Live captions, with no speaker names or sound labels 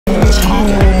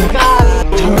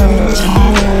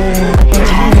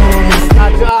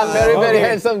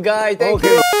handsome guy. Thank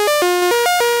you.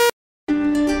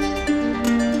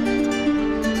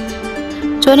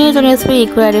 2023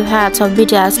 creative heads of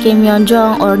BTS Jjwan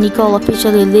Jjwan or Nicole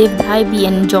officially left HYBE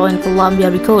and joined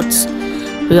Columbia Records.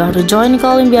 Prior to joining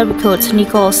Columbia Records,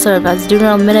 Nicole served as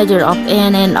general manager of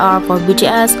A&R for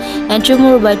BTS and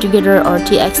Tomorrow by Together or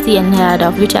TXT and head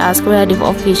of BTS creative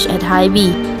office at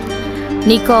HYBE.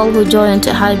 Nicole, who joined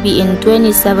HYBE in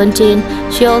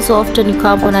 2017, she also often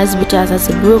accompanies BTS as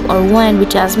a group or when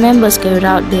BTS members carried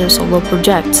out their solo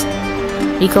projects.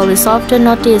 Nicole is often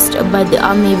noticed by the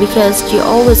ARMY because she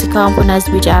always accompanies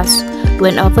BTS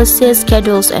when overseas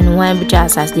schedules and when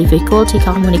BTS has difficulty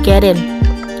communicating.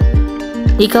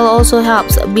 Nicole also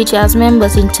helps BTS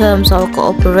members in terms of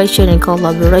cooperation and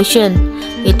collaboration.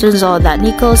 It turns out that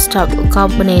Nicole's stop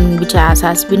accompanying BTS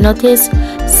has been noticed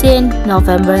since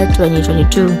November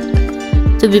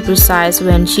 2022. To be precise,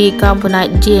 when she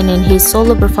accompanied Jin in his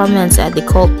solo performance at the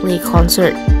Coldplay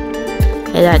concert.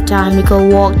 At that time, Nicole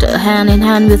walked hand in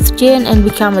hand with Jin and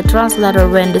became a translator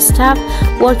when the staff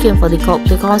working for the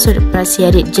Coldplay concert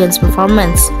appreciated Jin's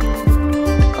performance.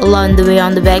 Along the way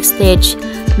on the backstage,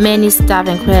 many staff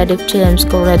and creative teams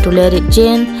congratulated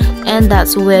Jin, and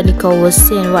that's where Nicole was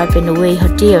seen wiping away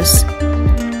her tears.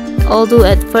 Although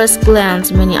at first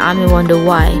glance many ARMY wonder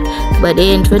why, but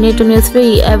in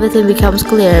 2023 everything becomes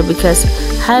clear because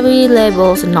HYBE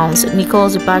labels announced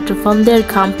Nicole's departure from their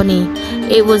company.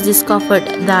 It was discovered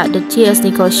that the tears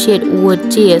Nicole shed were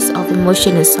tears of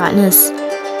emotion and sadness.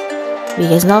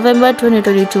 Because November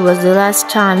 2022 was the last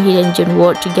time he and Jin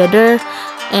worked together,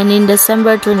 and in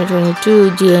December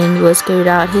 2022 Jin was carried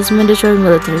out his mandatory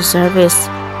military service.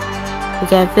 You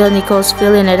can feel Nicole's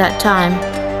feeling at that time.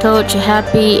 Touched,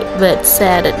 happy, but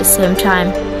sad at the same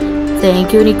time.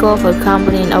 Thank you, Nicole, for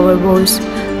accompanying our boys.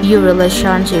 Your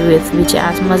relationship with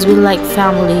BTS must be like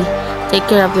family. Take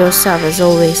care of yourself as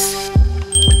always.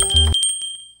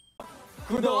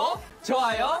 구독,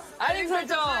 좋아요, 알림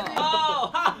설정.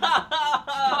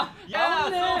 Yeah,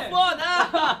 so fun.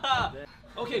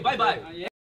 Okay, bye bye.